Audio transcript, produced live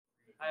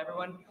Hi,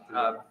 everyone.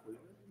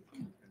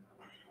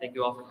 Thank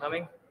you all for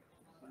coming.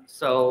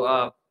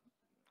 So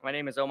my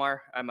name is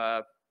Omar. I'm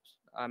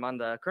on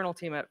the kernel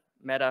team at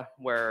Meta,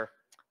 where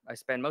I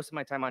spend most of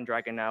my time on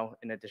Dragon now,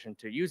 in addition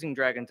to using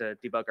Dragon to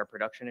debug our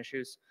production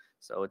issues.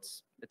 So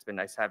it's been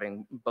nice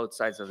having both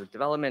sides of the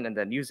development and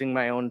then using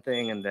my own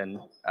thing and then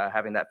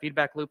having that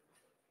feedback loop.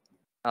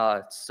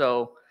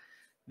 So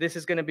this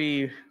is going to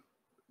be,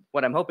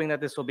 what I'm hoping that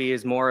this will be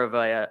is more of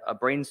a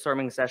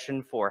brainstorming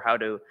session for how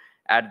to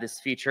add this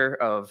feature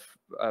of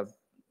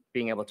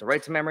being able to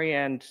write to memory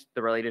and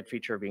the related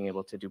feature of being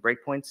able to do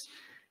breakpoints.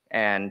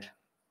 And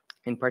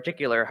in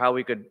particular, how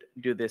we could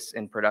do this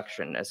in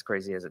production, as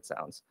crazy as it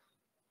sounds.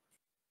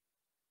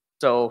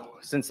 So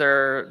since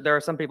there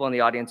are some people in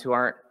the audience who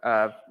aren't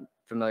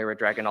familiar with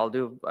Dragon, I'll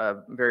do a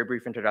very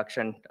brief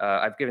introduction.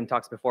 I've given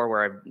talks before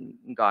where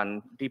I've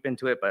gone deep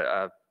into it,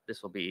 but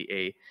this will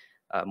be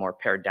a more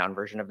pared down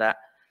version of that.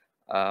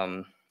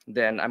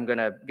 Then I'm going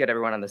to get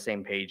everyone on the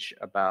same page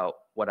about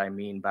what I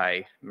mean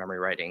by memory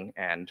writing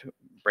and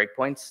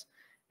breakpoints,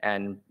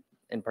 and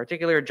in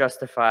particular,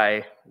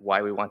 justify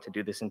why we want to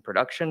do this in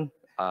production.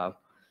 And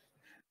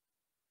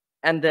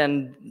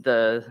then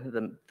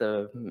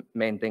the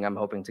main thing I'm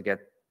hoping to get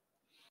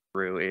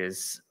through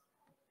is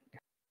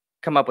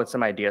come up with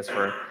some ideas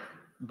for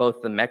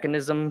both the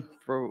mechanism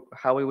for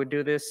how we would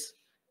do this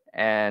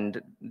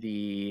and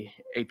the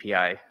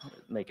API,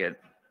 make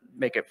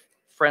it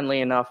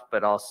friendly enough,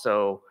 but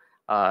also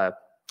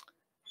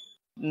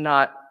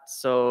not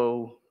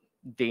so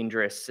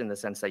dangerous in the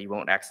sense that you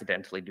won't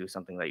accidentally do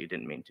something that you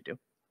didn't mean to do.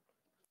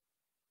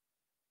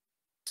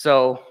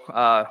 So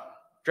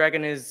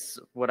Dragon is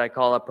what I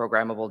call a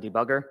programmable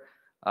debugger.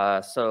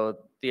 So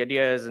the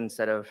idea is,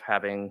 instead of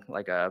having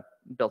like a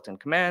built-in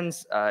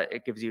commands,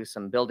 it gives you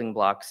some building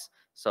blocks,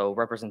 so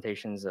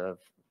representations of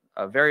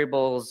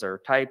variables or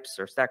types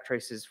or stack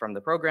traces from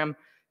the program,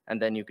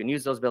 and then you can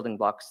use those building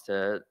blocks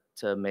to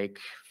make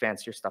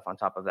fancier stuff on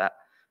top of that.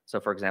 So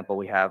for example,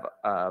 we have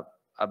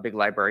a big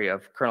library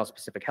of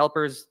kernel-specific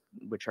helpers,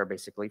 which are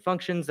basically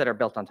functions that are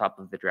built on top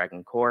of the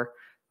Dragon core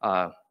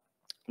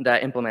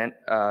that implement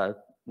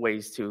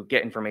ways to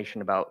get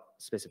information about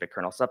specific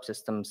kernel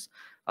subsystems,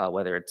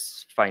 whether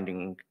it's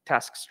finding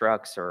task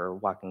structs or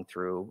walking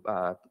through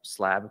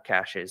slab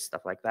caches,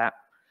 stuff like that.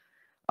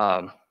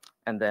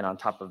 And then on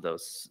top of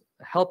those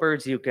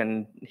helpers, you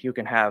can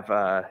have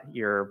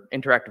your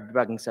interactive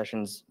debugging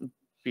sessions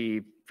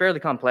be fairly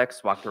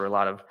complex, walk through a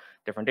lot of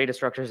different data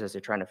structures as you're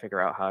trying to figure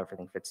out how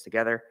everything fits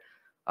together.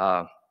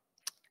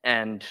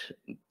 And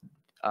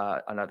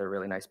another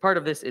really nice part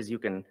of this is you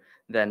can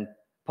then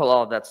pull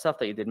all of that stuff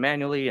that you did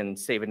manually and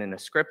save it in a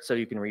script so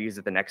you can reuse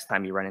it the next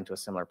time you run into a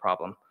similar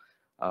problem.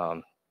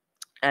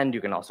 And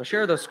you can also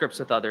share those scripts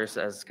with others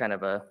as kind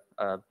of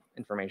a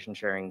information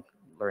sharing,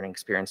 learning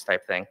experience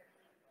type thing.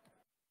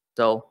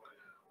 So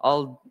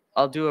I'll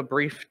do a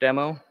brief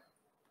demo.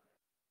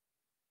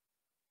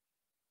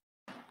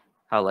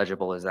 How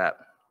legible is that?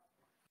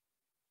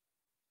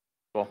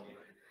 Cool.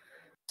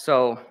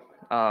 So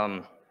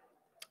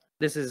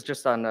this is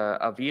just on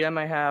a VM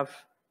I have.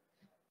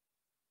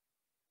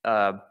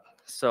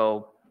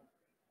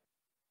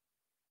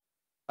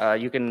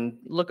 You can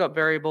look up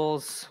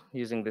variables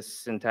using this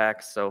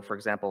syntax. So for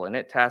example,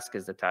 init task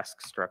is the task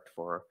struct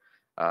for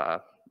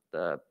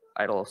the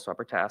idle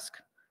swapper task.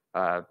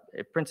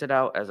 It prints it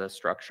out as a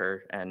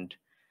structure, and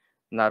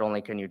not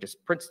only can you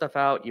just print stuff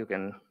out, you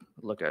can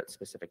look at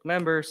specific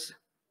members.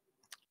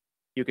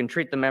 You can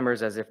treat the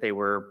members as if they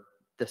were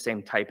the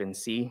same type in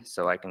C.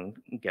 So I can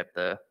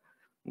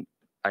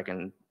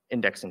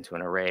index into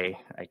an array.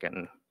 I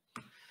can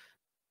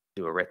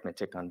do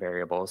arithmetic on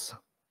variables.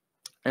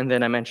 And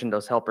then I mentioned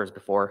those helpers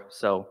before.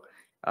 So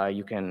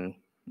you can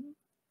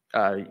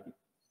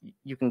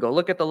go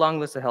look at the long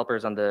list of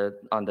helpers on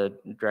the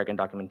Dragon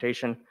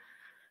documentation.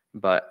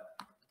 But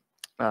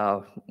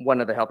one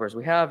of the helpers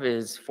we have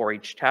is for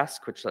each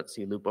task, which lets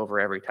you loop over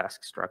every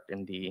task struct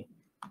in the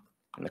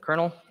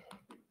kernel.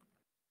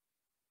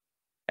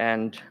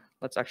 And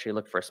let's actually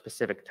look for a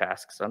specific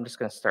task. So I'm just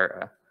going to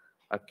start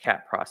a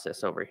cat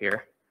process over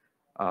here.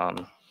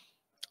 I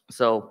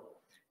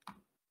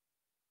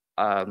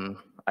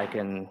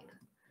can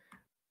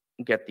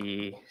get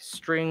the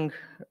string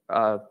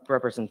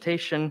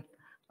representation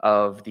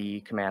of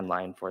the command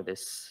line for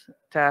this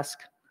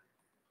task.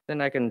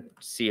 Then I can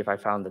see if I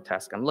found the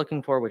task I'm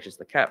looking for, which is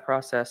the cat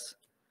process.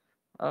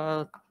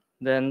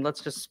 Then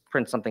let's just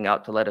print something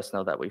out to let us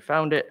know that we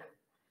found it,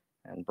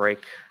 and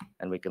break,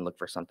 and we can look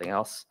for something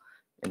else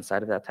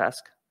inside of that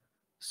task.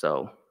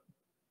 So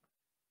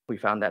we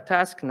found that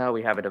task. Now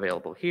we have it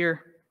available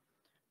here.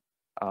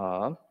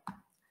 And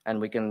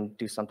we can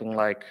do something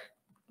like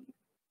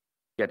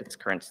get its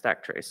current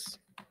stack trace.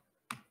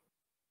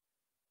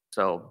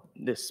 So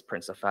this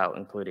prints stuff out,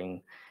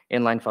 including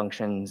inline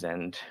functions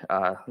and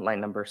line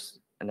numbers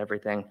and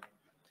everything.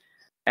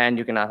 And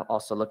you can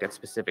also look at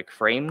specific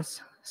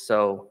frames.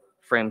 So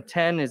frame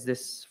 10 is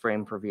this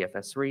frame for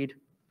VFS read.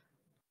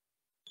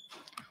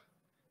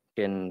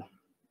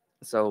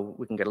 So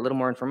we can get a little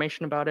more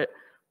information about it.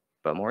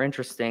 But more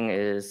interesting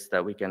is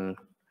that we can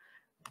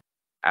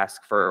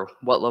ask for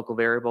what local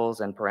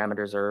variables and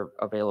parameters are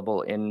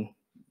available in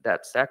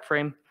that stack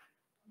frame.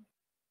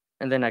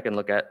 And then I can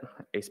look at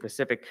a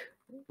specific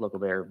local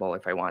variable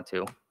if I want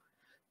to.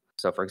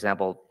 So for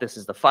example, this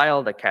is the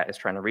file that cat is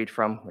trying to read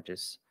from, which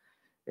is,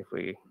 if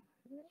we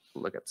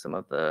look at some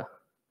of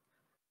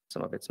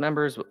its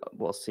members,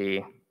 we'll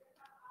see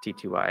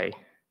T2Y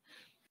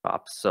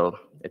pops. So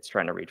it's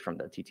trying to read from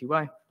the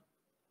T2Y.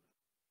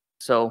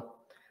 So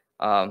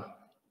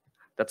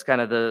that's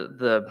kind of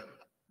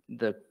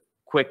the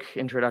quick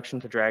introduction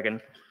to Dragon.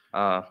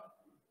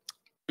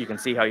 You can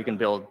see how you can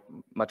build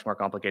much more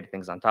complicated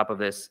things on top of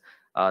this.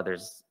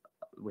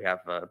 We have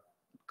a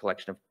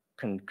collection of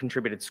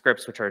contributed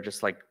scripts, which are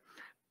just like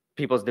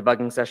people's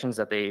debugging sessions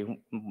that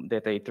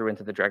they threw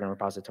into the Dragon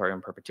repository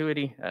in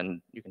perpetuity,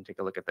 and you can take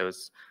a look at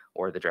those,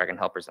 or the Dragon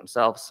helpers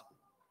themselves.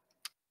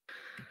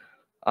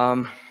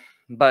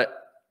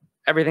 But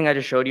everything I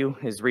just showed you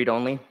is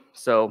read-only,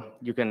 so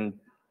you can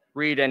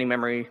read any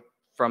memory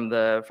from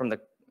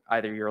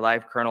either your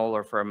live kernel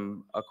or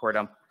from a core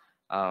dump.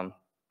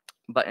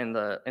 But in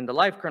the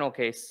live kernel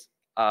case,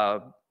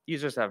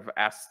 users have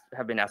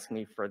been asking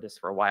me for this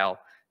for a while,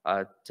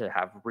 to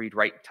have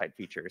read-write type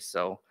features.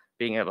 So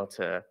being able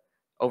to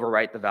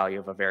overwrite the value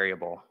of a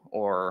variable,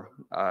 or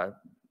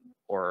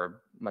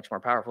much more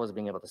powerful is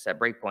being able to set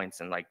breakpoints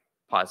and like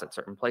pause at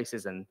certain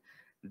places and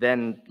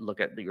then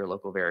look at your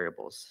local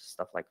variables,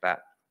 stuff like that.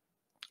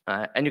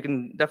 And you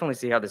can definitely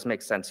see how this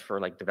makes sense for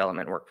like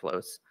development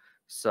workflows.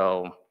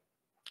 So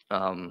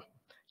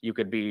you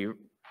could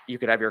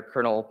have your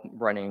kernel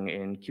running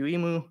in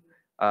QEMU.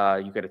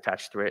 You could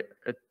attach to it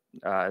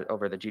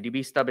over the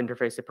GDB stub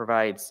interface it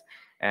provides,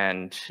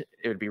 and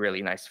it would be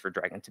really nice for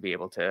Dragon to be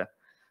able to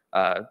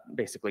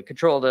basically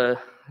control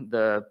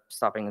the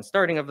stopping and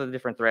starting of the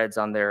different threads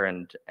on there,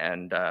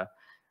 and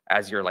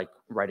as you're like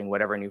writing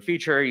whatever new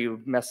feature, you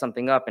mess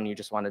something up and you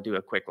just want to do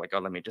a quick like, oh,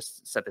 let me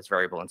just set this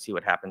variable and see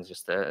what happens,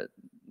 just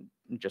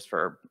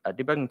for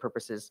debugging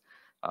purposes.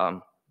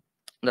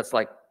 That's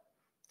like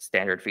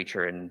standard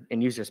feature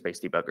in user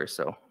space debuggers,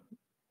 so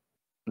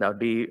that would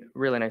be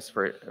really nice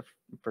for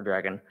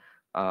Dragon.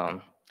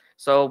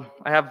 So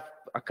I have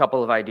a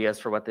couple of ideas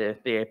for what the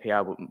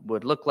API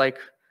would look like.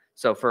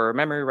 So for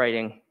memory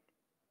writing,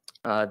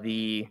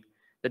 the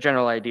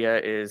general idea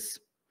is,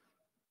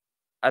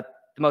 at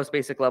the most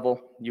basic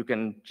level, you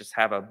can just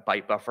have a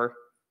byte buffer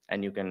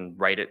and you can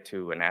write it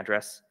to an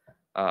address.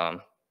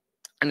 And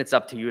it's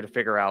up to you to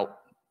figure out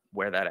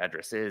where that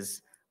address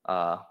is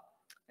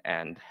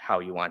and how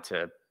you want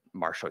to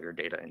marshal your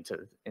data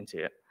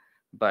into it.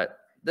 But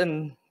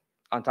then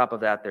on top of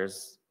that,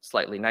 there's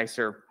slightly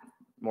nicer,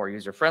 more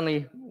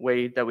user-friendly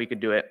way that we could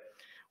do it,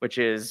 which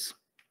is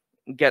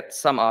get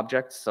some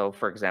objects. So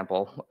for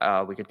example,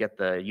 we could get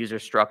the user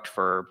struct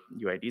for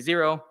UID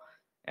 0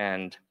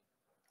 and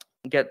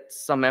get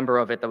some member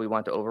of it that we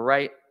want to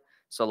overwrite.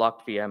 So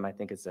locked VM, I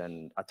think, is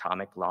an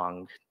atomic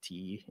long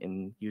T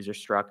in user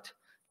struct.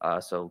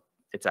 So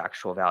its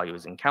actual value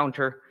is in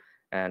counter,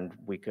 and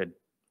we could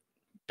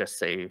just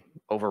say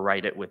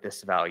overwrite it with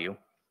this value.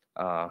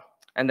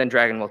 And then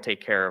Dragon will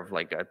take care of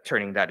like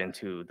turning that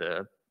into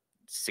the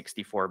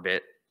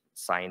 64-bit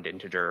signed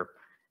integer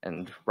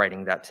and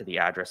writing that to the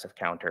address of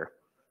counter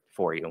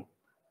for you.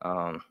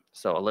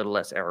 So a little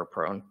less error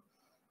prone.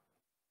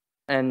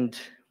 And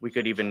we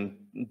could even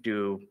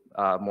do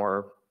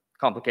more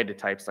complicated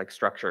types like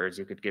structures.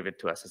 You could give it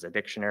to us as a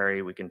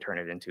dictionary. We can turn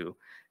it into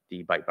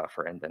the byte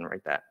buffer and then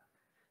write that.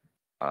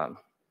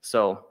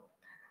 So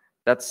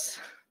that's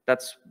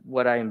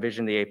what I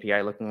envision the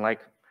API looking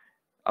like.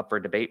 Up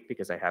for debate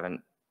because I haven't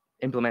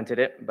implemented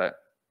it, but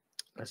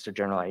that's the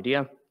general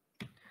idea.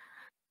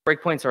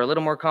 Breakpoints are a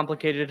little more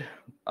complicated,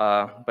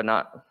 but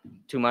not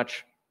too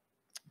much.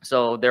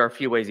 So there are a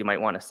few ways you might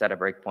want to set a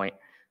breakpoint,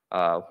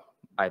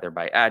 either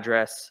by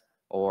address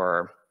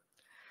or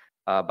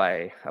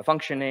by a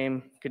function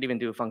name. Could even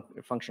do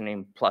a function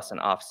name plus an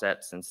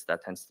offset, since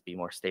that tends to be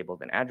more stable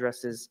than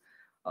addresses,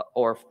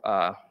 or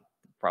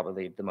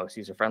probably the most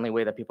user-friendly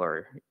way that people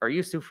are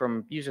used to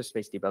from user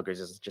space debuggers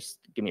is just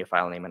give me a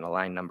file name and a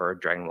line number.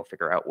 Dragon will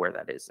figure out where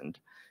that is and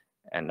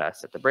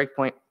set the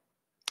breakpoint.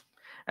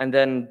 And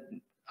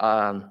then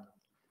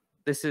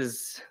this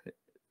is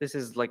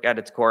like at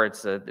its core,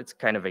 it's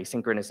kind of a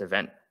synchronous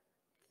event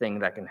thing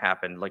that can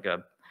happen. Like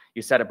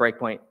you set a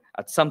breakpoint,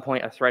 at some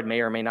point a thread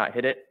may or may not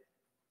hit it.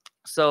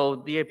 So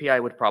the API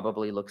would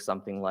probably look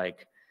something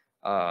like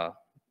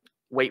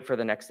wait for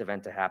the next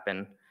event to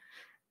happen.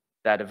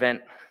 That event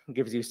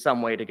gives you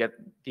some way to get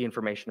the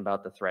information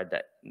about the thread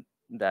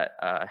that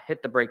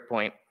hit the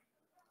breakpoint,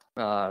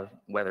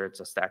 whether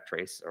it's a stack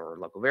trace or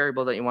local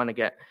variable that you want to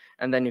get,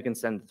 and then you can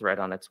send the thread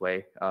on its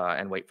way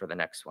and wait for the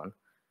next one.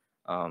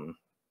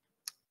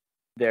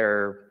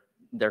 There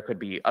could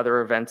be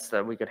other events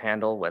that we could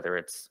handle, whether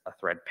it's a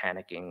thread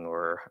panicking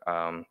or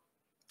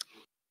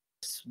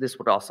this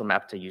would also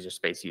map to user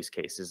space use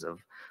cases of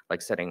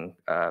like setting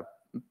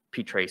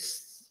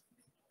ptrace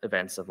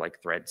events of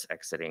like threads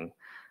exiting.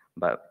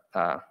 But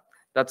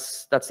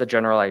that's the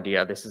general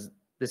idea.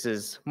 This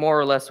is more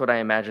or less what I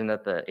imagine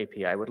that the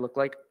API would look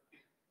like.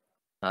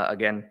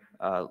 Again,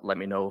 let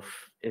me know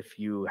if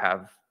you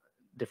have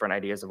different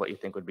ideas of what you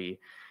think would be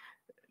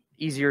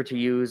easier to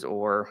use,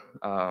 or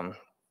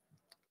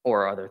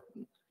other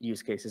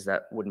use cases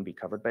that wouldn't be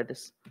covered by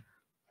this.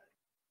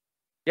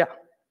 Yeah.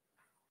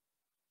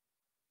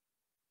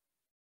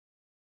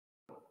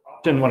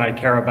 Often when I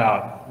care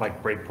about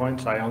like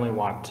breakpoints, I only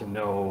want to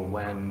know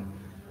when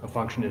a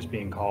function is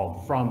being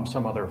called from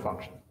some other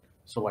function.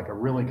 So like a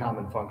really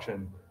common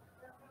function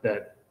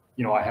that,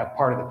 I have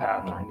part of the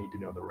path and I need to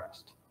know the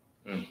rest.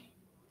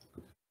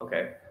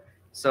 Okay,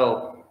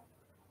 so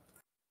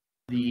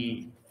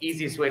the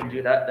easiest way to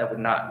do that would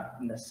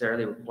not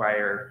necessarily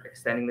require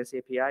extending this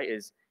API,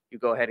 is you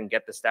go ahead and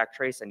get the stack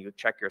trace and you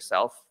check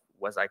yourself,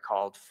 was I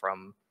called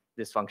from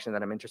this function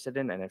that I'm interested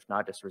in? And if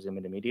not, just resume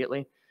it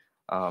immediately.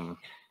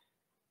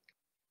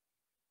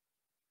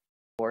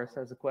 Boris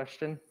has a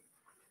question.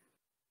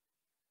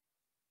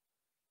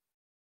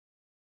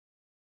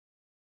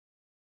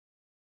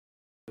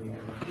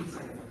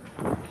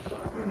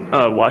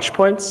 Watch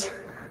points?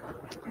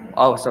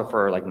 Oh, so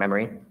for like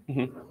memory?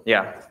 Mm-hmm.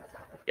 Yeah,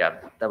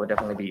 that would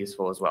definitely be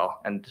useful as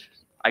well. And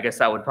I guess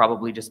that would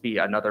probably just be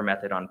another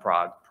method on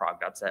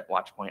prog.set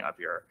watch point of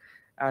your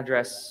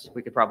address.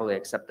 We could probably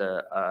accept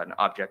an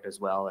object as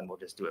well, and we'll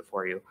just do it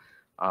for you.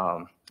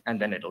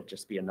 And then it'll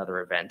just be another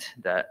event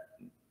that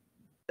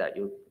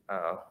you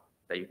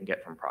can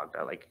get from prog,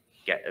 like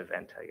get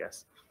event, I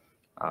guess.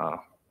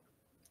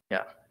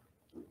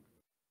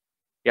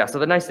 Yeah, so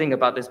the nice thing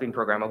about this being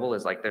programmable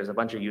is like there's a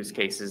bunch of use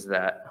cases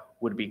that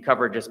would be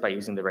covered just by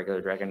using the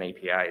regular drgn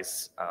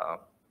APIs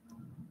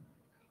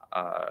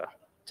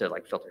to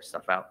like filter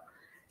stuff out.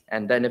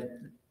 And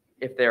then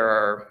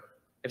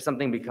if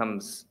something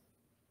becomes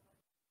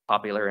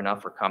popular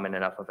enough or common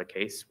enough of a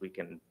case, we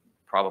can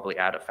probably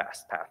add a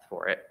fast path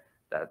for it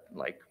that,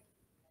 like,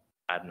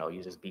 I don't know,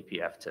 uses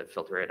BPF to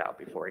filter it out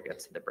before it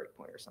gets to the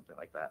breakpoint or something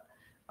like that,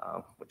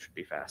 which would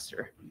be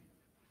faster.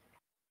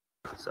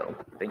 So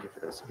thank you for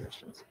those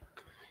suggestions.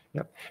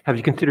 Yep. Have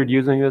you considered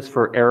using this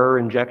for error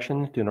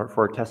injection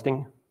for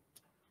testing?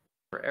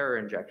 For error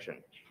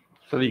injection.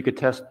 So that you could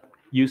test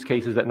use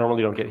cases that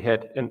normally don't get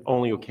hit and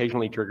only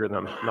occasionally trigger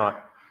them,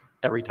 not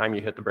every time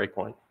you hit the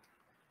breakpoint.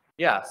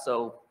 Yeah,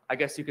 so I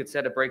guess you could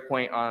set a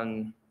breakpoint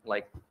on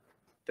like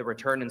the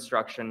return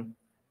instruction,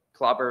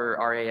 clobber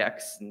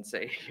RAX, and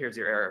say, here's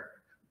your error.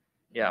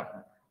 Yeah,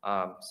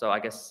 so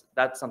I guess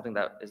that's something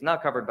that is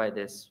not covered by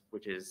this,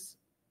 which is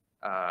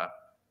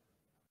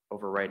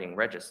overwriting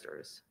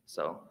registers.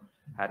 So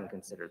I hadn't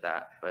considered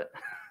that, but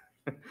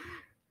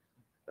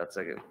that's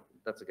a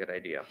good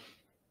idea.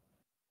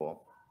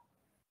 Cool.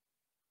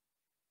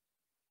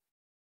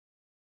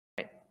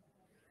 Okay.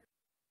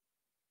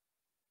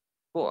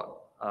 Cool.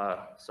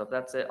 So if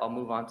that's it, I'll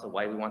move on to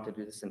why we want to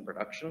do this in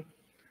production.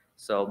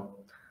 So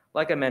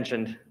like I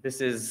mentioned,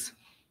 this is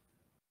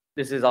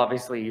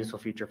obviously a useful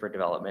feature for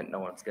development. No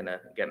one's gonna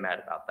get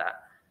mad about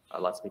that.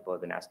 Lots of people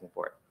have been asking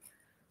for it.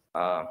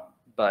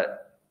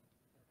 But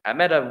at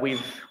Meta,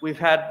 we've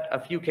had a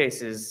few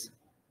cases,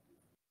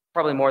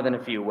 probably more than a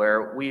few,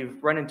 where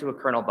we've run into a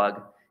kernel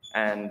bug,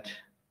 and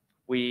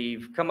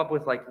we've come up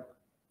with, like,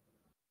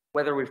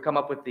 whether we've come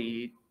up with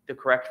the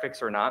correct fix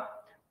or not,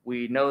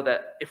 we know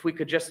that if we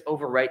could just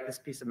overwrite this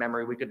piece of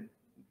memory, we could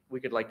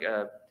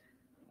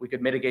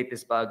mitigate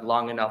this bug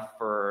long enough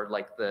for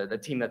like the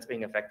team that's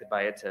being affected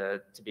by it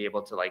to be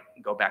able to like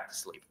go back to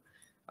sleep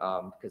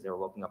because they were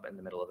woken up in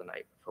the middle of the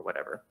night for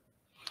whatever.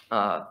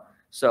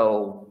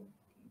 So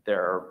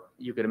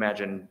you could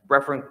imagine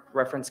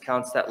reference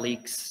counts that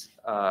leaks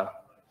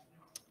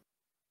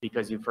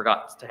because you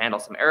forgot to handle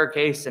some error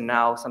case, and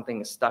now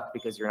something is stuck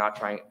because you're not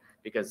trying,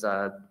 because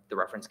the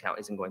reference count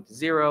isn't going to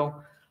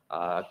 0.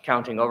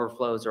 Counting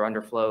overflows or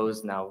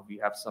underflows. Now you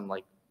have some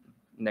like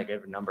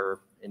negative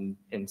number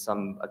in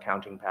some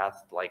accounting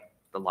path, like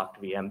the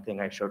locked VM thing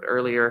I showed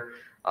earlier,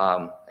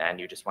 and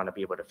you just want to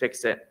be able to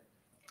fix it.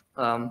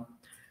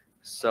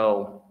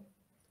 So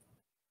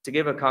to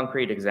give a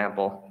concrete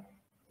example,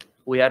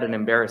 we had an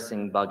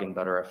embarrassing bug in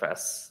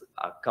Btrfs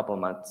a couple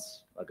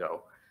months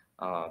ago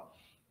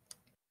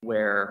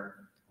where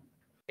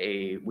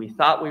we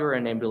thought we were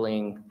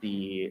enabling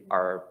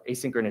our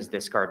asynchronous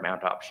discard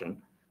mount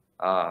option,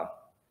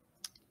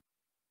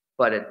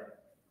 but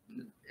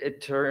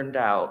it turned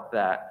out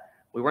that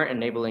we weren't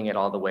enabling it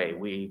all the way.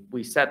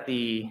 We set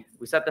the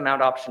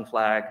mount option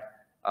flag,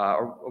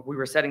 or we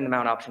were setting the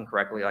mount option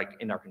correctly, like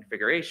in our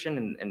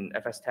configuration in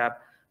FS tab.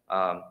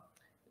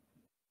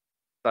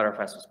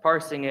 Btrfs was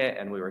parsing it,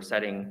 and we were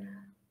setting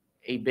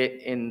a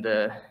bit in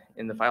the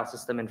file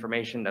system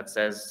information that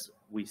says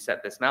we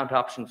set this mount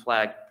option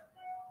flag,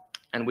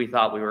 and we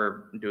thought we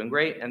were doing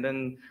great. And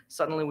then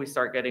suddenly we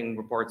start getting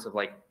reports of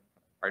like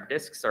our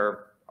disks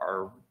are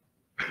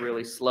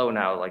really slow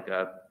now, like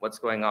what's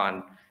going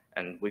on?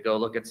 And we go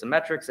look at some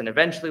metrics, and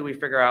eventually we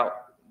figure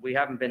out we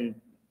haven't been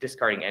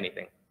discarding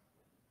anything.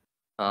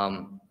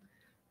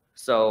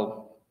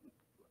 So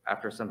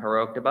after some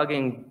heroic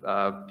debugging,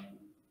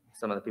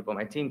 some of the people on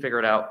my team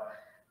figured out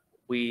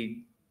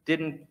we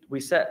we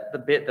set the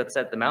bit that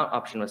said the mount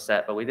option was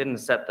set, but we didn't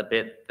set the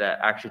bit that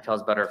actually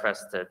tells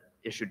Btrfs to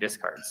issue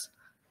discards.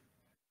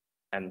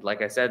 And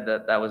like I said,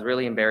 that was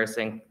really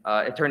embarrassing.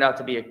 It turned out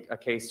to be a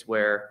case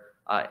where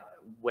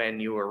when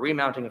you were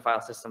remounting a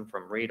file system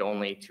from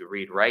read-only to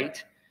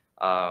read-write,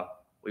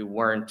 we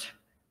weren't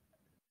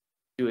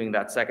doing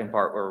that second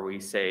part where we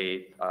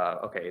say,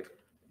 okay,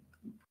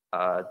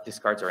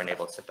 discards are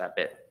enabled to set that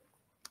bit.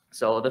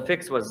 So the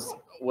fix was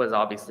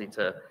obviously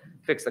to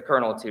fix the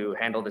kernel to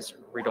handle this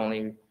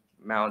read-only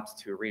mount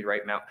to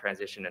read-write mount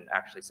transition and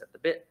actually set the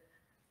bit.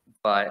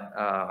 But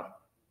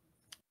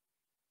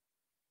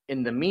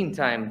in the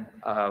meantime,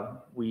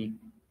 we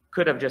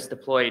could have just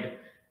deployed,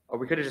 or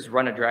we could have just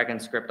run a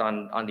drgn script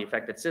on the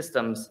affected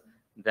systems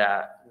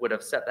that would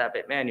have set that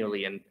bit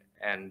manually,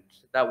 and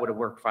that would have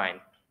worked fine.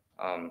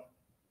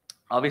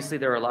 Obviously,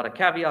 there are a lot of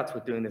caveats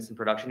with doing this in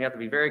production. You have to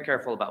be very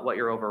careful about what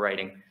you're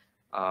overwriting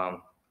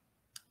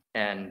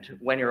and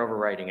when you're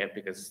overwriting it,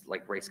 because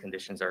like race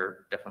conditions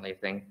are definitely a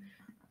thing.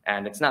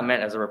 And it's not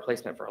meant as a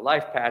replacement for a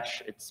live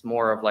patch. It's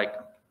more of like,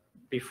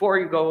 before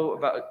you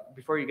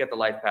get the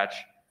live patch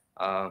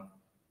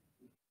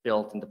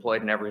built and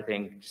deployed and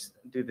everything, just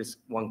do this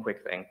one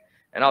quick thing.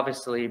 And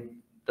obviously,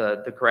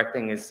 the correct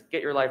thing is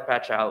get your live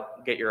patch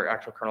out, get your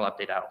actual kernel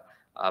update out.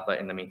 But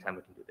in the meantime,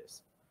 we can do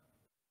this.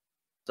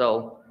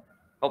 So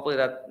hopefully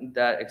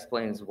that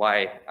explains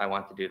why I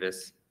want to do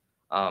this.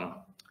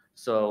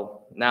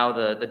 So now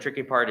the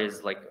tricky part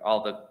is like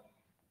all the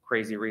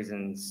crazy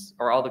reasons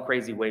or all the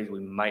crazy ways we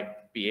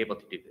might be able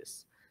to do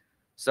this.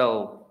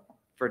 So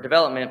for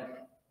development,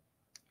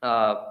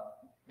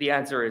 the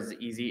answer is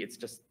easy. It's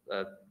just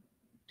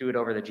do it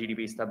over the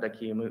GDB stub that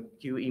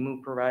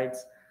QEMU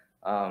provides.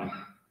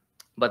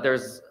 But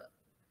there's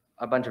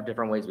a bunch of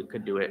different ways we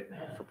could do it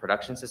for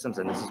production systems,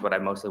 and this is what I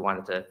mostly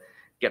wanted to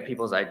get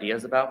people's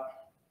ideas about.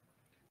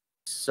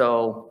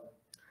 So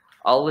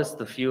I'll list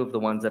a few of the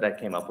ones that I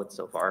came up with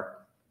so far,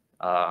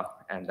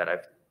 and that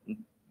I've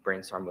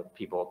brainstormed with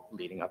people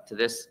leading up to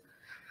this.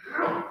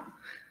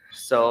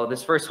 So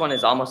this first one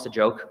is almost a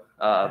joke.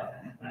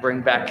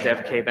 Bring back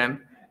drgn.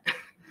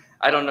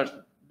 I don't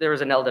know, there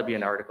was an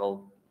LWN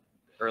article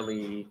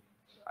early,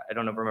 I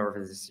don't know, remember if it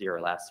was this year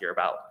or last year,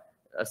 about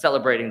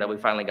celebrating that we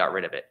finally got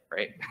rid of it,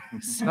 right?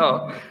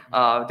 So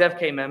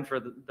drgn, for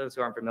those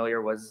who aren't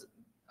familiar, was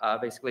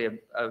basically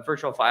a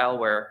virtual file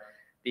where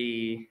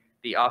the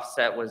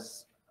offset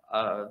was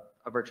a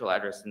virtual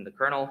address in the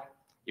kernel.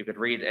 You could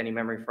read any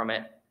memory from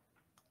it,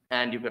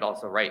 and you could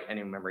also write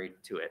any memory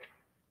to it.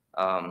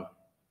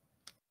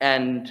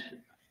 And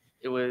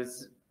it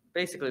was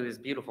basically this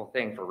beautiful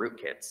thing for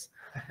rootkits.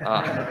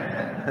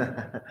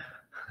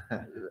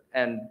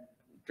 And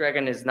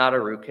drgn is not a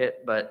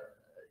rootkit, but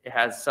it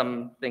has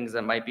some things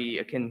that might be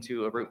akin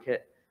to a rootkit.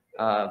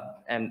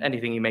 And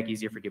anything you make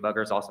easier for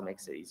debuggers also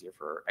makes it easier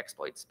for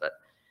exploits. But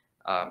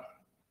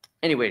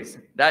anyways,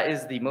 that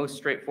is the most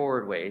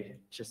straightforward way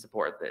to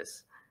support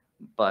this.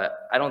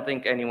 But I don't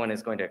think anyone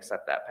is going to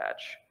accept that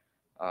patch.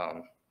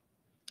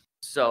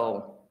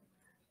 So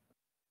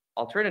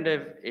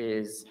alternative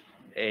is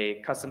a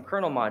custom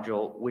kernel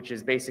module, which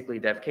is basically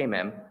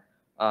drgn,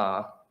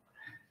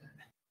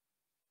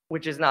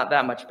 which is not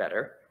that much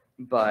better,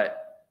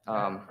 but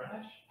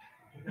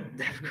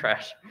dev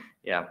crash,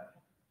 yeah,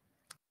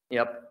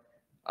 yep.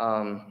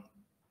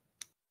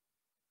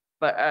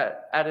 But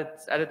at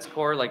its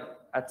core, like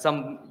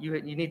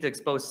you need to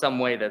expose some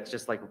way that's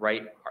just like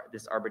write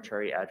this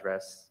arbitrary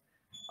address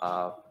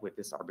with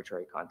this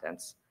arbitrary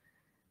contents.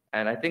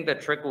 And I think the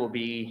trick will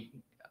be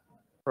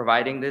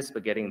providing this,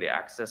 but getting the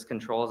access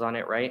controls on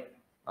it right.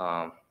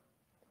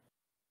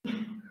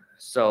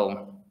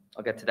 So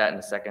I'll get to that in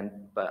a second.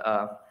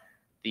 But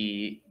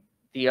the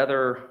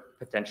other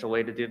potential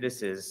way to do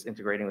this is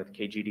integrating with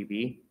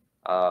KGDB.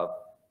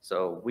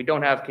 So we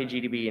don't have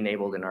KGDB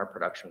enabled in our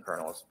production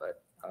kernels,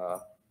 but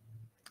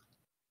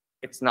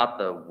it's not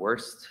the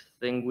worst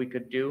thing we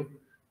could do.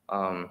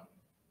 So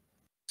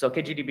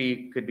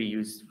KGDB could be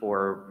used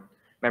for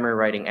memory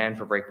writing and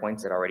for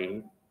breakpoints.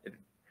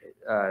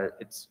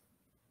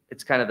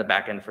 It's kind of the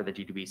backend for the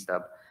GDB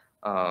stub.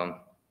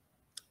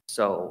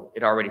 So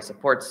it already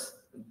supports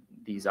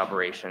these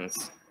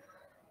operations.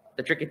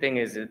 The tricky thing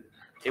is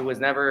it was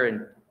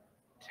never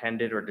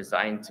intended or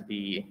designed to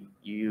be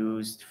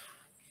used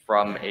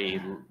from a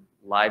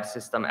live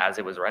system as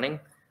it was running.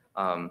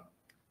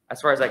 As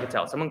far as I could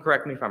tell, someone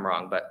correct me if I'm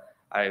wrong, but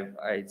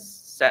I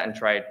sat and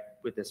tried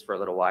with this for a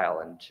little while,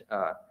 and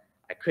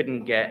I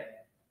couldn't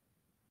get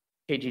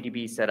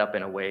KGDB set up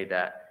in a way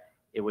that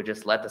it would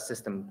just let the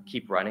system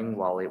keep running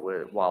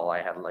while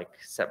I had like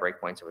set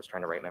breakpoints or was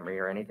trying to write memory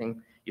or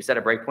anything. You set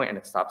a breakpoint and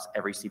it stops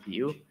every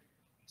CPU,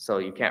 so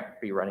you can't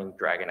be running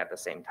drgn at the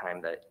same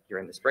time that you're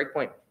in this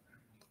breakpoint.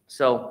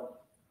 So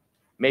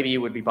maybe it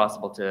would be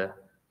possible to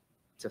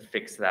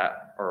fix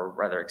that, or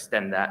rather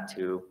extend that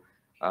to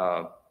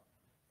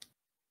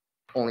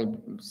only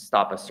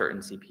stop a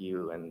certain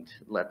CPU and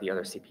let the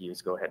other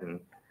CPUs go ahead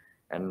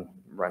and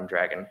run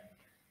drgn.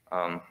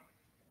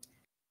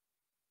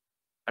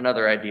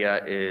 Another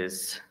idea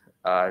is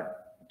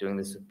doing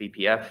this with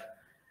BPF.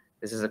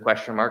 This is a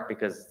question mark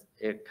because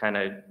it kind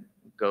of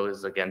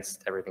goes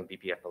against everything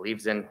BPF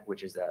believes in,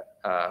 which is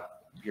that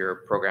your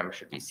program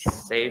should be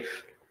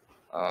safe.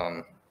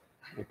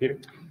 Peter?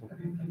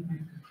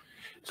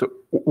 So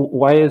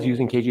why is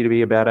using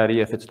KGDB a bad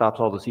idea if it stops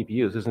all the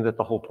CPUs? Isn't that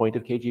the whole point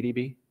of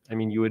KGDB? I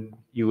mean, you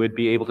would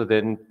be able to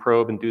then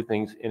probe and do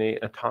things in an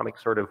atomic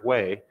sort of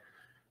way.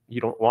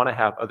 You don't want to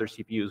have other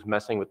CPUs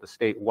messing with the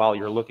state while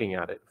you're looking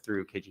at it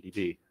through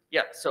KGDB.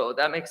 Yeah, so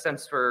that makes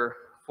sense for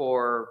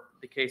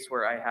the case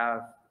where I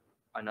have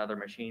another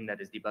machine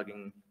that is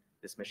debugging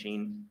this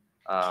machine,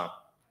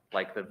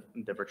 like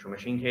the virtual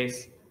machine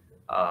case.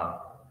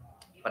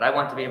 But I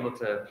want to be able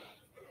to,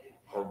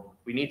 or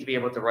we need to be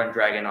able to run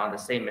drgn on the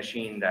same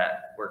machine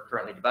that we're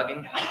currently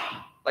debugging.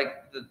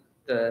 Like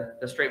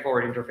the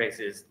straightforward interface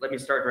is, let me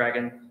start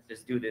drgn,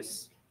 just do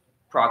this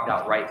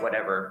prog.write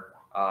whatever,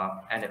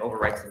 and it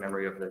overwrites the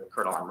memory of the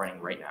kernel I'm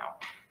running right now.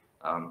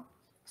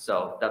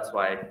 So that's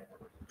why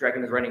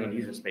drgn is running in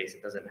user space.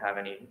 It doesn't have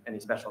any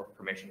special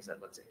permissions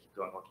that lets it keep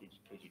going while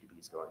KGDB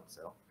is going.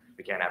 So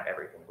we can't have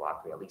everything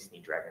blocked. We at least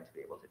need drgn to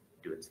be able to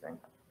do its thing.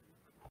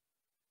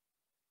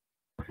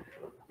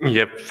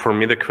 Yeah, for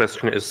me the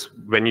question is,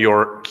 when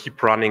you're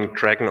keep running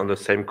drgn on the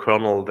same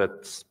kernel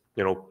that's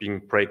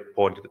being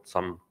breakpointed at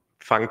some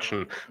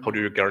function, how do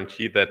you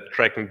guarantee that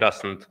drgn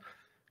doesn't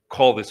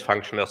call this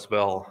function as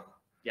well?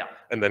 Yeah.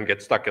 And then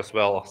get stuck as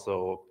well?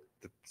 So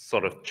it's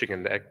sort of chicken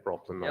and egg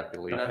problem, I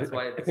believe. That's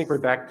why I think we're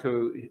back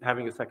to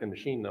having a second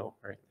machine, though,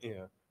 right?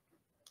 Yeah.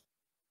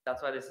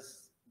 That's why this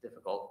is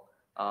difficult.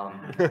 No,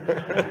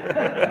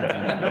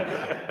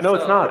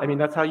 it's not. I mean,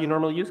 that's how you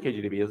normally use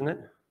KGDB, isn't it?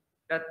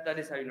 That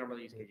is how you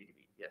normally use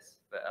KGDB, yes.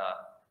 But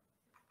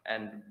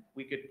and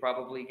we could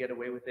probably get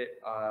away with it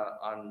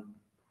on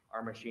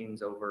our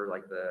machines over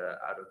like the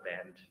out of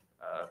band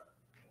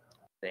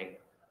thing.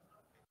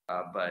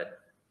 But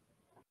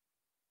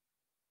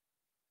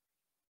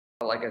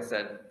like I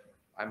said,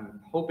 I'm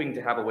hoping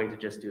to have a way to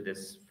just do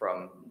this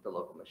from the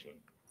local machine.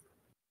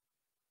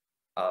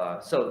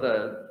 So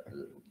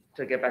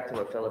to get back to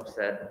what Philip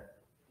said,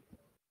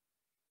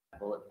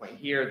 bullet point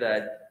here,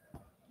 that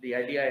the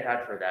idea I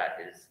had for that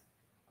is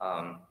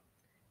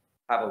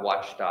have a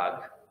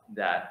watchdog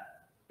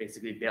that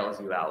basically bails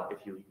you out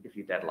if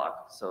you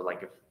deadlock. So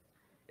like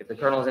if the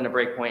kernel is in a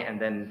breakpoint and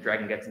then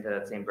drgn gets into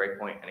that same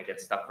breakpoint and it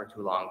gets stuck for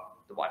too long,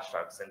 the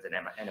watchdog sends an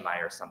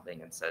NMI or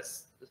something and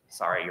says,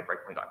 sorry, your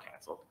breakpoint got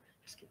canceled.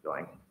 Just keep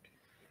going.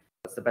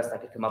 That's the best I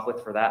could come up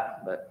with for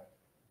that, but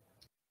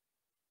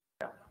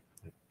yeah.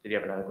 Did you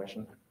have another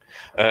question?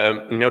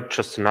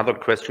 Just another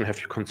question. Have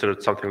you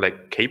considered something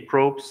like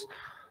k-probes?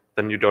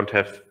 Then you don't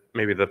have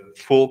maybe the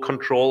full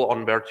control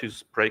on where to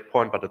use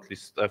breakpoint, but at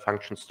least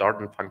function start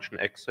and function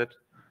exit.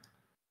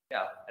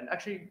 Yeah, and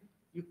actually,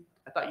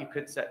 I thought you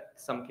could set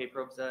some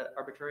k-probes at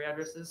arbitrary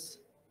addresses.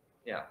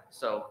 Yeah,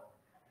 so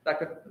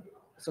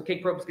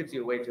k-probes gives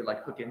you a way to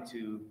like hook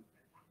into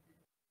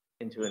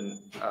an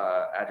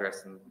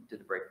address and do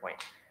the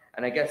breakpoint.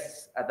 And I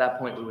guess at that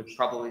point we would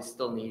probably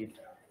still need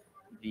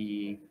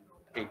a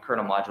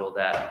kernel module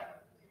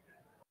that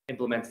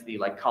implements the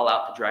like call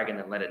out to drgn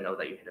and let it know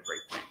that you hit a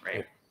breakpoint, right?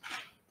 Yeah.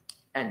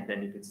 And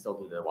then you could still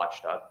do the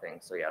watchdog thing.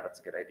 So yeah, that's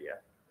a good idea.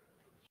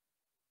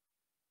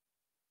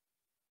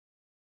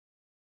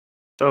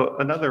 So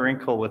another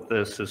wrinkle with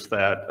this is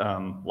that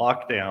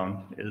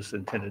lockdown is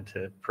intended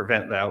to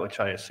prevent that, which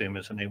I assume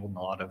is enabled in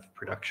a lot of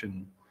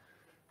production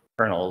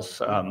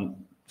kernels.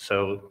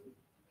 So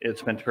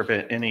it's meant to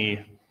prevent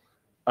any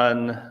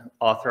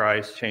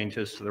unauthorized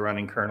changes to the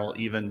running kernel,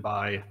 even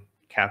by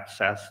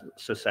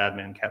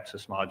sysadmin,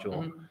 capsys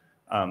module.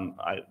 Mm-hmm.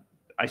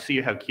 I see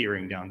you have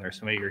keyring down there,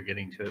 so maybe you're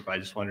getting to it, but I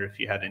just wondered if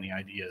you had any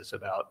ideas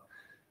about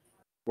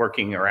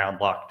working around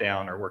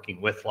lockdown or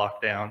working with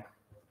lockdown.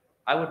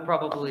 I would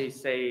probably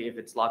say if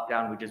it's locked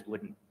down, we just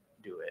wouldn't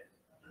do it.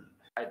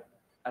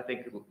 I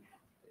think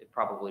it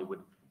probably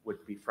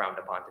would be frowned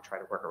upon to try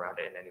to work around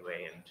it in any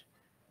way,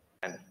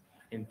 and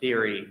in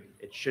theory,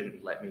 it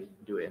shouldn't let me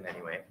do it in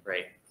any way,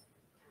 right?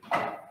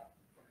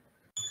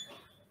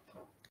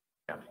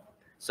 Yeah.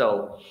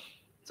 So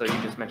you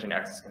just mentioned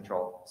access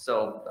control.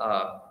 So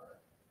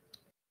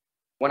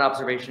one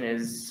observation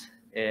is,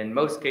 in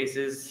most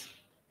cases,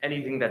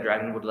 anything that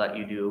drgn would let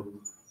you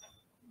do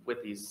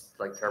with these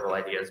like terrible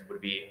ideas would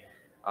be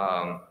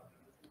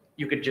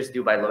you could just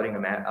do by loading a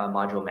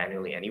module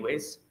manually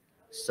anyways.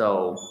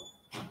 So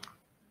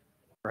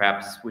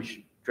perhaps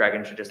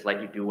drgn should just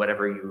let you do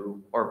whatever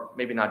you, or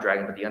maybe not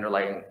drgn, but the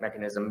underlying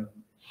mechanism,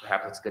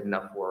 perhaps it's good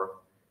enough for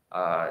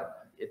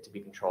it to be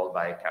controlled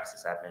by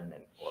capsys admin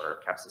or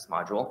capsys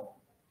module,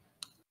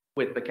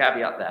 with the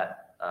caveat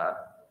that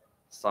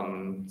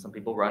some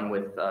people run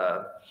with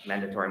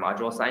mandatory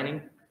module assigning.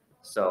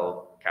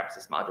 So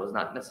capsys module is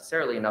not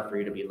necessarily enough for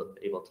you to be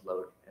able to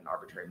load an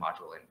arbitrary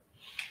module in.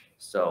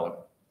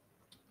 So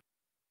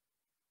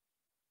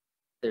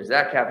there's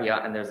that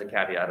caveat, and there's a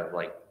caveat of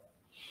like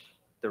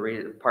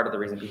part of the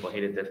reason people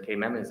hated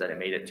diffkmem is that it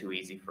made it too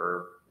easy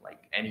for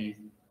like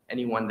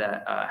anyone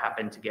that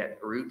happened to get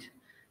root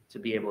to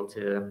be able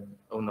to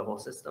own the whole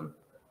system.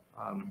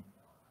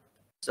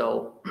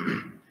 So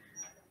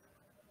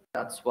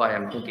that's why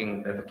I'm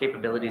thinking that the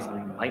capabilities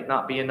might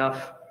not be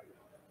enough.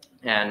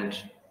 And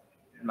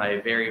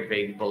my very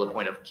vague bullet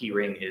point of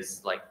keyring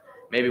is like,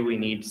 maybe we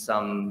need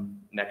some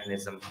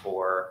mechanism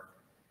for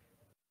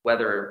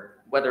whether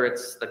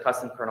it's the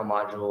custom kernel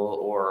module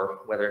or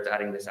whether it's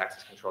adding this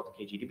access control to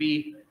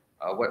KGDB,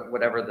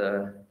 whatever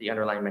the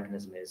underlying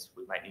mechanism is,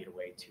 we might need a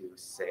way to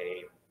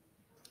say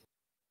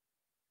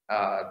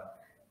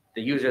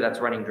the user that's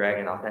running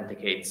Dragon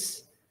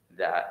authenticates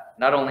that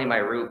not only my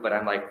root, but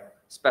I'm like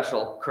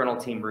special kernel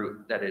team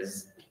root that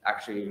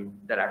actually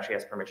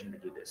has permission to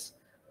do this.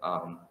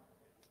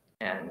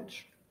 And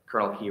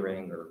kernel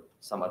keyring or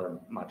some other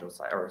module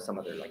or some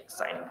other like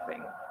signing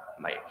thing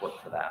might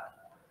work for that.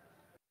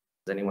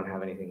 Does anyone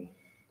have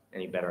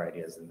any better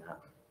ideas than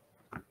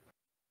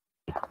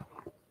that?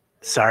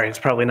 Sorry, it's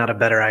probably not a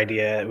better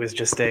idea. It was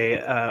just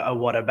a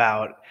what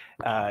about.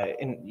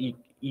 And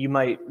you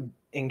might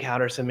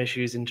encounter some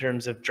issues in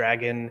terms of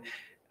Dragon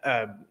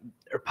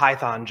or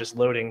Python just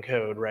loading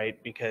code,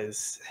 right?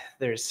 Because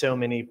there's so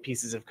many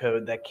pieces of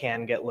code that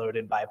can get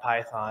loaded by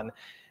Python.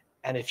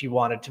 And if you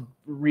wanted to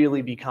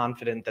really be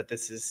confident that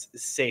this is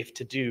safe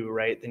to do,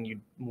 right, then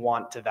you'd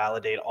want to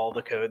validate all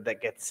the code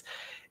that gets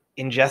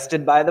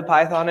ingested by the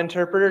Python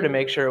interpreter to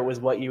make sure it was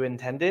what you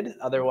intended.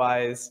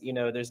 Otherwise,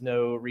 there's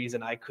no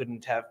reason I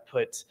couldn't have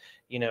put,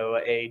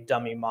 a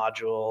dummy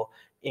module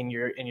in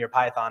your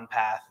Python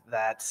path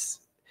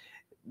that's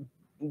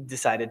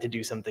decided to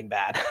do something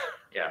bad.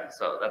 Yeah,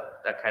 so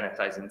that kind of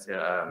ties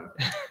into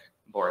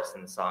Boris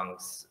and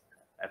Song's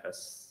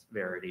FS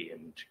Verity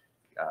and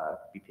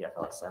BPF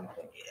LSM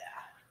thing. Yeah.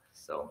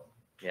 So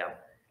yeah,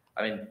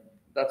 I mean,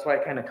 that's why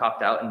I kind of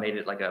copped out and made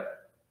it like a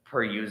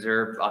per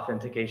user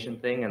authentication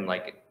thing, and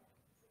like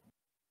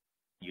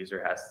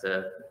user has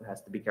to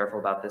be careful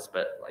about this,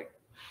 but like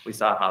we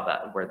saw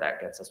where that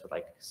gets us with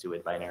like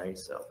SUID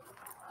binaries.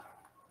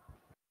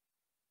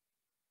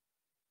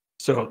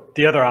 So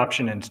the other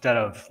option, instead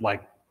of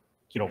like,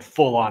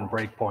 full on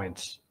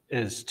breakpoints,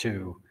 is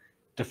to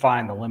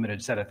define the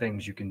limited set of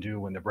things you can do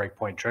when the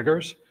breakpoint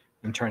triggers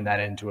and turn that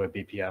into a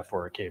BPF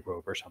or a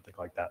kprobe or something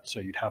like that. So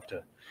you'd have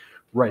to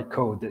write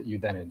code that you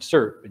then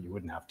insert, but you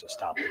wouldn't have to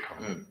stop the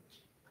code.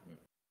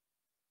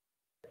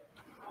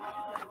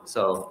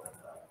 So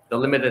the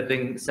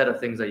limited set of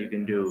things that you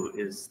can do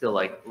is still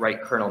like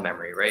write kernel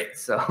memory, right?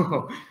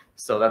 So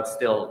that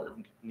still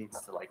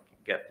needs to like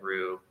get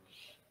through.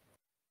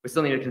 We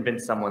still need to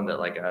convince someone that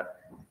like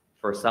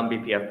for some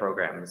BPF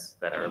programs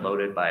that are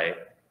loaded by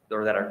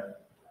or that are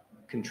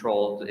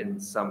controlled in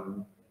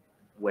some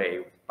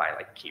way by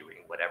like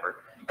keyring,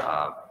 whatever,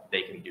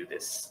 they can do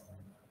this.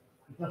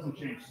 It doesn't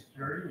change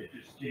security, it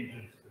just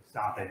changes the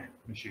stopping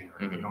machinery.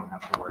 You don't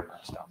have to worry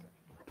about stopping.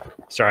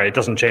 Sorry, it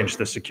doesn't change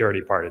the security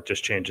part. It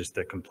just changes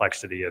the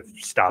complexity of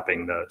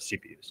stopping the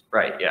CPUs.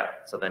 Right, yeah.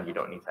 So then you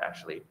don't need to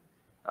actually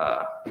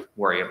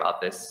worry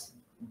about this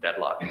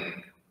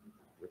deadlocking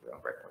with your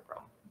own breakpoint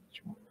problem.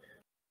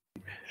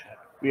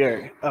 We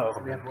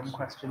have one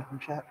question from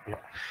chat.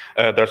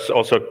 There's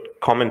also a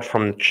comment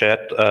from the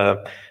chat.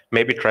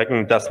 Maybe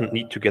Dragon doesn't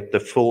need to get the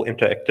full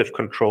interactive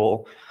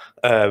control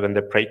when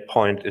the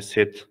breakpoint is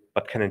hit,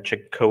 but can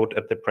inject code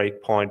at the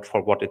breakpoint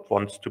for what it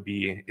wants to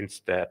be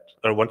instead,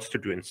 or wants to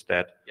do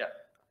instead.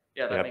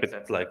 Yeah, that makes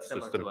sense. Like that's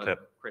similar system to what tap.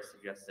 Chris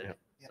suggested.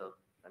 Yeah. So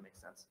that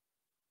makes sense.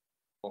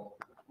 Cool.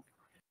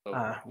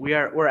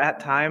 We're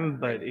at time,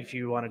 but if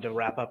you wanted to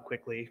wrap up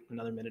quickly,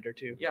 another minute or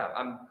two. Yeah,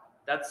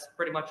 that's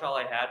pretty much all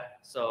I had.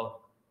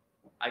 So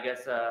I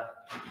guess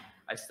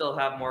I still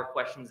have more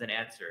questions and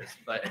answers,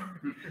 but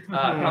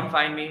come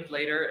find me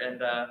later,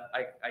 and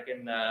I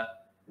can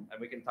and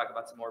we can talk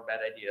about some more bad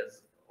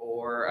ideas,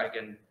 or I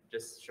can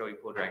just show you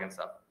cool Dragon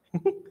stuff.